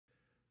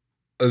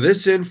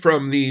This in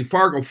from the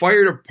Fargo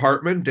Fire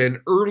Department,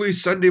 an early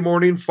Sunday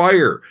morning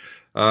fire.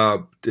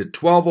 At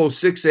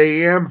 12:06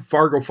 a.m.,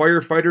 Fargo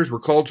firefighters were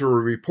called to a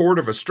report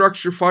of a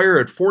structure fire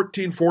at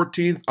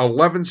 1414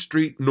 11th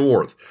Street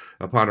North.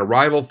 Upon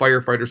arrival,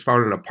 firefighters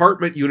found an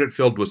apartment unit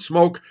filled with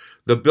smoke.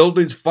 The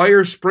building's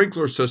fire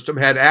sprinkler system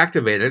had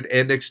activated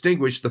and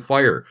extinguished the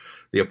fire.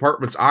 The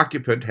apartment's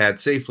occupant had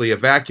safely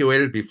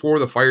evacuated before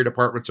the fire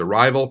department's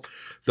arrival.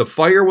 The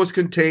fire was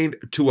contained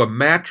to a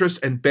mattress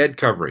and bed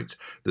coverings.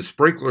 The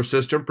sprinkler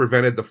system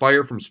prevented the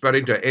fire from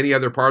spreading to any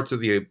other parts of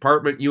the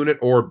apartment unit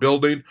or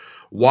building.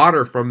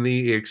 Water from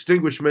the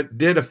extinguishment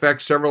did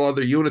affect several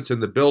other units in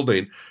the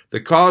building.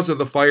 The cause of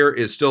the fire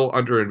is still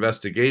under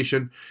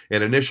investigation.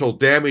 An initial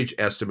damage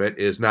estimate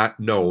is not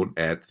known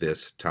at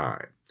this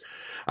time.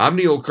 I'm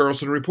Neil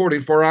Carlson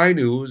reporting for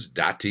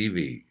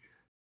iNewZ.TV.